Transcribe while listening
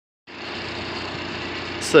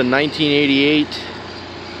This is a 1988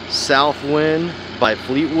 Southwind by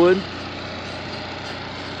Fleetwood.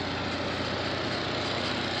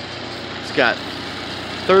 It's got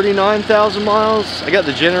 39,000 miles. I got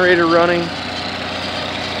the generator running.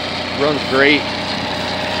 Runs great.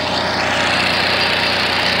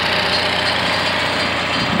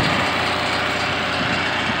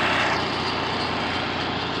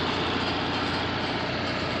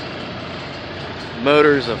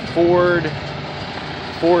 Motor's a Ford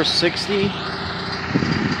 460.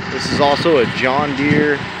 This is also a John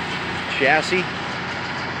Deere chassis,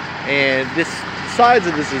 and this sides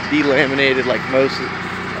of this is delaminated like most,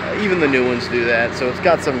 even the new ones do that. So it's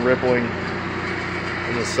got some rippling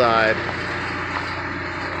on the side,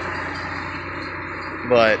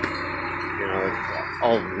 but you know,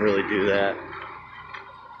 I'll really do that.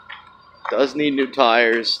 Does need new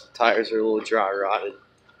tires. Tires are a little dry rotted,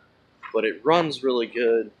 but it runs really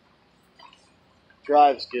good.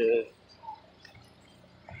 Drives good.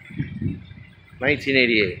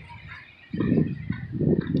 1988.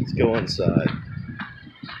 Let's go inside.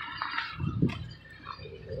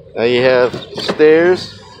 Now you have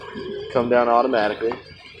stairs, come down automatically.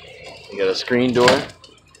 You got a screen door.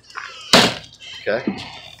 Okay.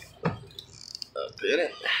 Up in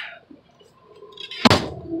it.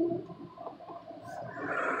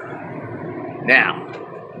 Now,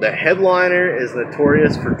 the headliner is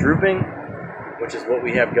notorious for drooping, which is what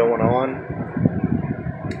we have going on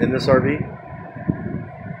in this RV.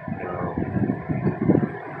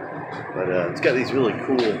 But it's got these really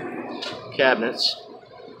cool cabinets.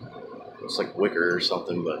 Looks like wicker or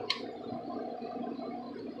something, but.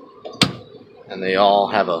 And they all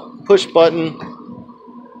have a push button,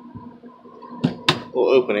 little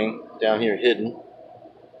opening down here hidden.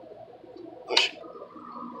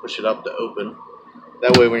 Push it up to open.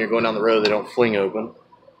 That way when you're going down the road, they don't fling open.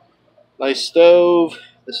 Nice stove.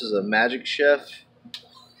 This is a Magic Chef.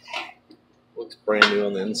 Looks brand new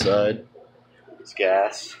on the inside. It's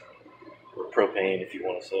gas, or propane if you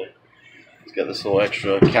want to say. It's got this little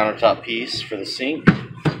extra countertop piece for the sink.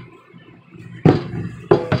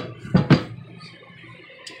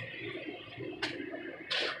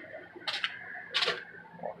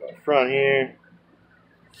 Front here.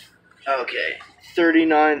 Okay,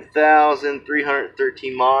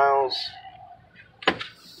 39,313 miles.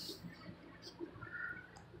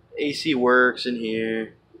 AC works in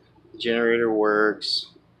here. The generator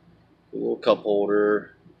works. A little cup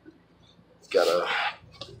holder. It's got a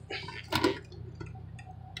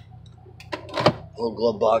little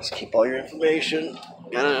glove box to keep all your information.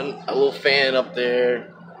 Got a little fan up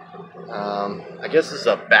there. I guess this is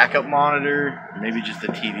a backup monitor, maybe just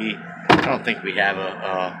a TV. I don't think we have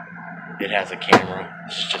it has a camera.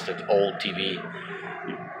 It's just an old TV.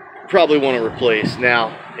 You probably want to replace.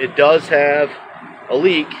 Now, it does have a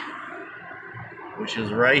leak, which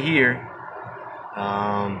is right here.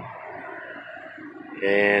 And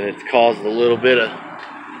it's caused a little bit of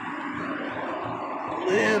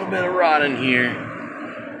rot in here,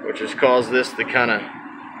 which has caused this to kind of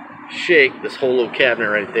shake, this whole little cabinet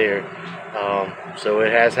right there. So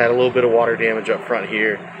it has had a little bit of water damage up front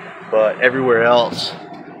here, but everywhere else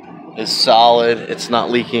is solid. It's not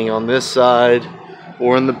leaking on this side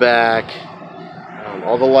or in the back.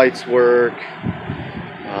 All the lights work.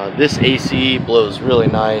 This AC blows really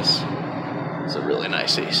nice. It's a really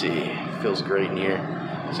nice AC. It feels great in here.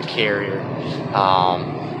 It's a Carrier.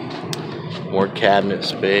 More cabinet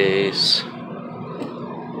space.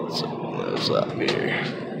 What's up here?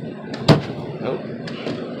 Nope.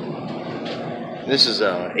 This is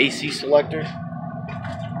a AC selector,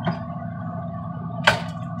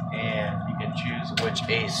 and you can choose which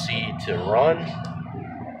AC to run.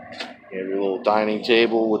 You have your little dining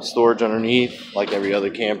table with storage underneath, like every other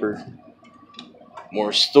camper.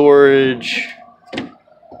 More storage.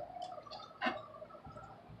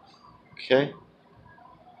 Okay.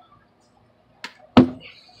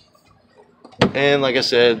 And like I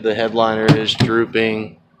said, the headliner is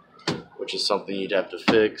drooping, which is something you'd have to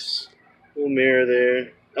fix. Little mirror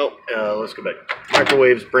there. Oh, let's go back.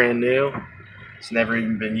 Microwave's brand new. It's never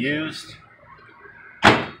even been used.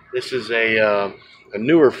 This is a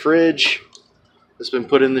newer fridge that's been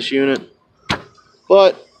put in this unit,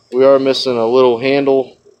 but we are missing a little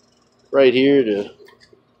handle right here to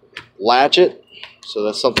latch it. So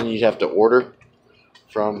that's something you'd have to order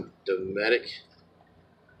from Dometic.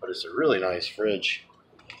 But it's a really nice fridge.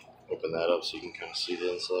 Open that up so you can kind of see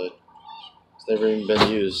the inside. It's never even been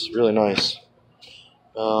used. Really nice.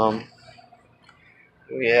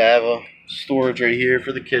 We have a storage right here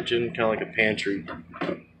for the kitchen, kind of like a pantry.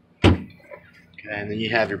 Okay, and then you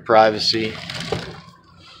have your privacy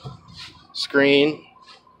screen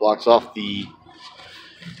blocks off the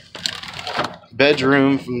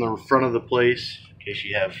bedroom from the front of the place in case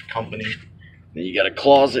you have company. Then you got a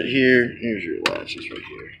closet here. Here's your latches right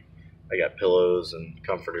here. I got pillows and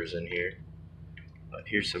comforters in here. But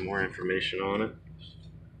here's some more information on it.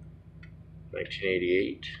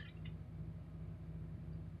 1988.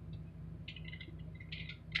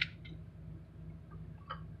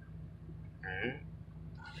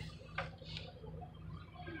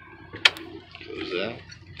 Close that.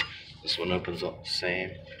 This one opens up the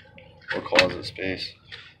same. More closet space.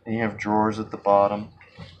 And you have drawers at the bottom.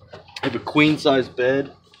 You have a queen size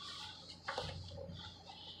bed.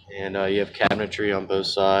 And you have cabinetry on both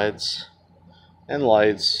sides. And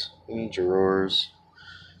lights and drawers.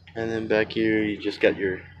 And then back here you just got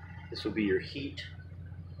your, this will be your heat.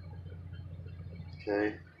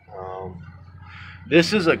 Okay.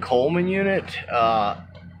 This is a Coleman unit.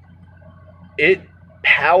 It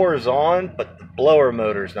powers on, but the blower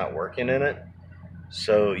motor is not working in it.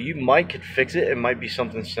 So you could fix it. It might be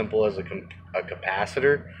something simple as a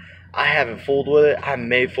capacitor. I haven't fooled with it. I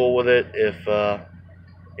may fool with it if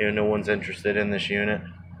you know, no one's interested in this unit.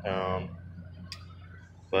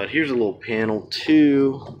 But here's a little panel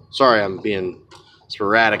too. Sorry, I'm being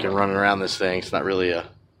sporadic and running around this thing. It's not really a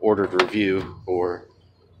ordered review or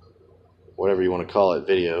whatever you want to call it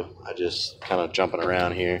video. I just kind of jumping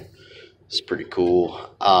around here. It's pretty cool.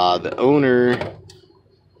 The owner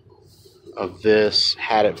of this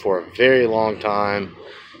had it for a very long time,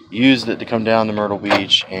 used it to come down to Myrtle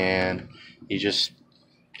Beach, and he just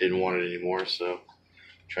didn't want it anymore, so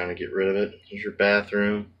trying to get rid of it. Here's your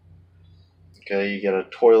bathroom. Okay, you got a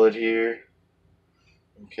toilet here.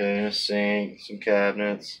 Okay, a sink, some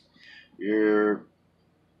cabinets. Your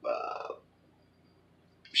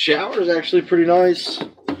shower is actually pretty nice.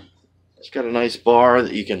 It's got a nice bar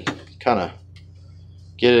that you can kind of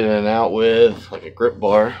get in and out with, like a grip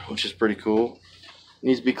bar, which is pretty cool.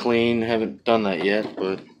 Needs to be clean. Haven't done that yet,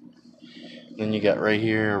 but then you got right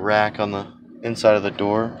here a rack on the inside of the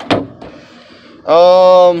door.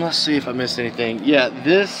 Let's see if I missed anything. Yeah,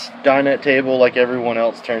 this dinette table, like everyone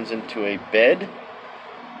else, turns into a bed.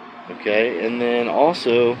 Okay, and then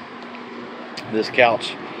also this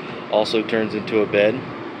couch also turns into a bed.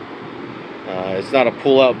 It's not a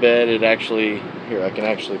pull-out bed. It actually, here, I can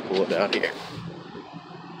actually pull it out here.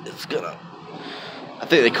 It's gonna, I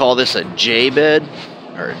think they call this a J bed,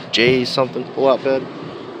 or J something pull-out bed,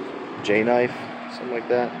 J knife, something like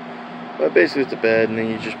that. But basically it's a bed, and then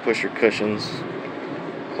you just push your cushions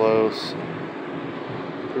close.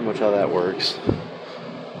 Pretty much how that works.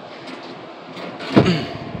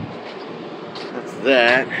 That's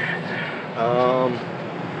that.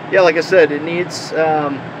 Yeah, like I said, it needs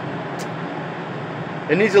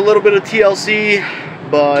a little bit of TLC,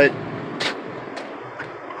 but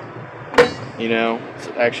you know, it's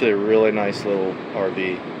actually a really nice little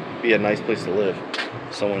RV. Be a nice place to live.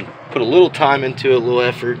 Someone put a little time into it, a little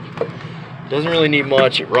effort. Doesn't really need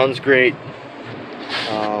much. It runs great.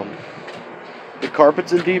 The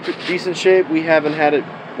carpet's in decent shape. We haven't had it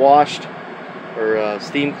washed or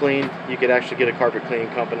steam cleaned. You could actually get a carpet cleaning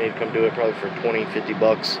company to come do it, probably for 20-50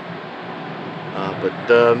 bucks. But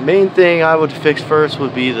the main thing I would fix first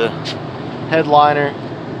would be the headliner,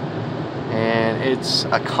 and it's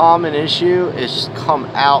a common issue. It's come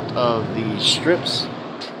out of the strips.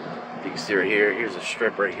 You can see right here. Here's a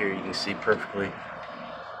strip right here. You can see perfectly.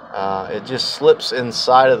 It just slips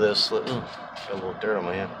inside of this. Got a little dirt on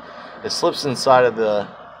my hand. It slips inside of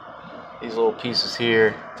these little pieces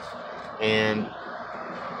here, and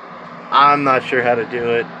I'm not sure how to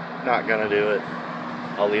do it. Not gonna do it.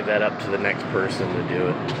 I'll leave that up to the next person to do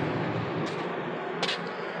it.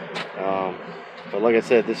 But like I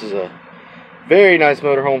said, this is a very nice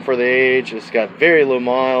motorhome for the age. It's got very low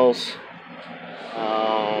miles.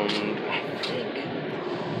 I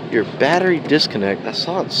think your battery disconnect, I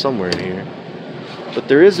saw it somewhere in here, but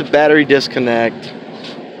there is a battery disconnect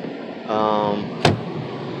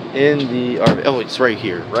in the RV. Oh, it's right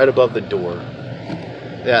here, right above the door.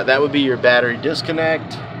 Yeah, that would be your battery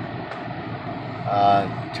disconnect.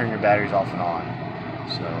 Turn your batteries off and on.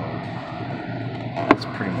 So that's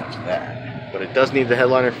pretty much that. But it does need the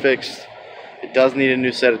headliner fixed. It does need a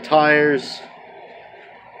new set of tires.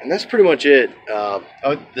 And that's pretty much it.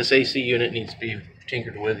 This AC unit needs to be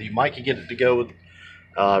tinkered with. You might get it to go with,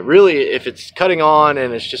 really, if it's cutting on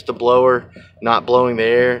and it's just the blower not blowing the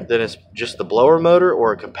air, then it's just the blower motor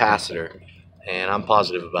or a capacitor. And I'm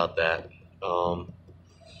positive about that.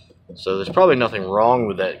 So there's probably nothing wrong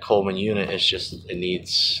with that Coleman unit. It's just it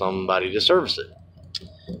needs somebody to service it.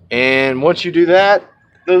 And once you do that,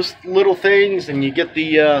 those little things, and you get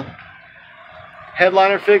the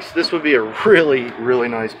headliner fix, this would be a really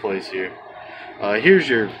nice place here. Here's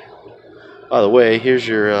your, by the way, here's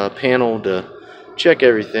your panel to check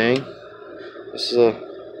everything. This is a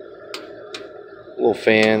little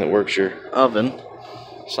fan that works your oven.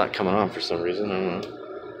 It's not coming on for some reason, I don't know.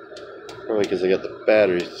 Probably because I got the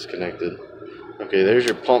batteries disconnected. Okay, there's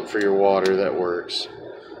your pump for your water, that works.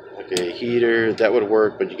 Okay, heater, that would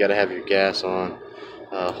work, but you got to have your gas on.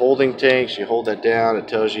 Holding tanks, you hold that down, it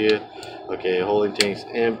tells you, okay, holding tank's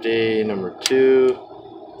empty. Number 2,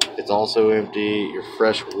 it's also empty. Your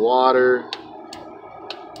fresh water,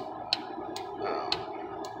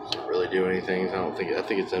 doesn't really do anything. I think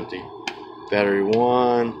it's empty. Battery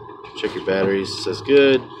 1, check your batteries, it says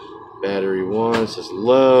good. Battery 1 says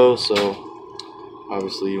low, so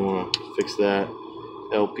obviously you want to fix that.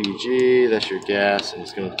 LPG, that's your gas, and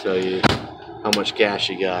it's going to tell you how much gas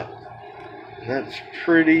you got. And that's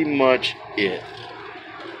pretty much it.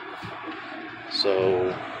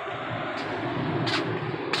 So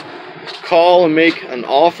call and make an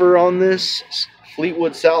offer on this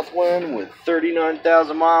Fleetwood Southwind with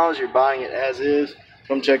 39,000 miles. You're buying it as is.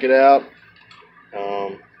 Come check it out.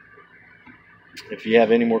 If you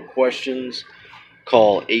have any more questions,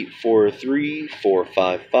 call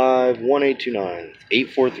 843-455-1829.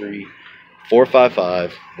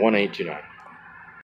 843-455-1829.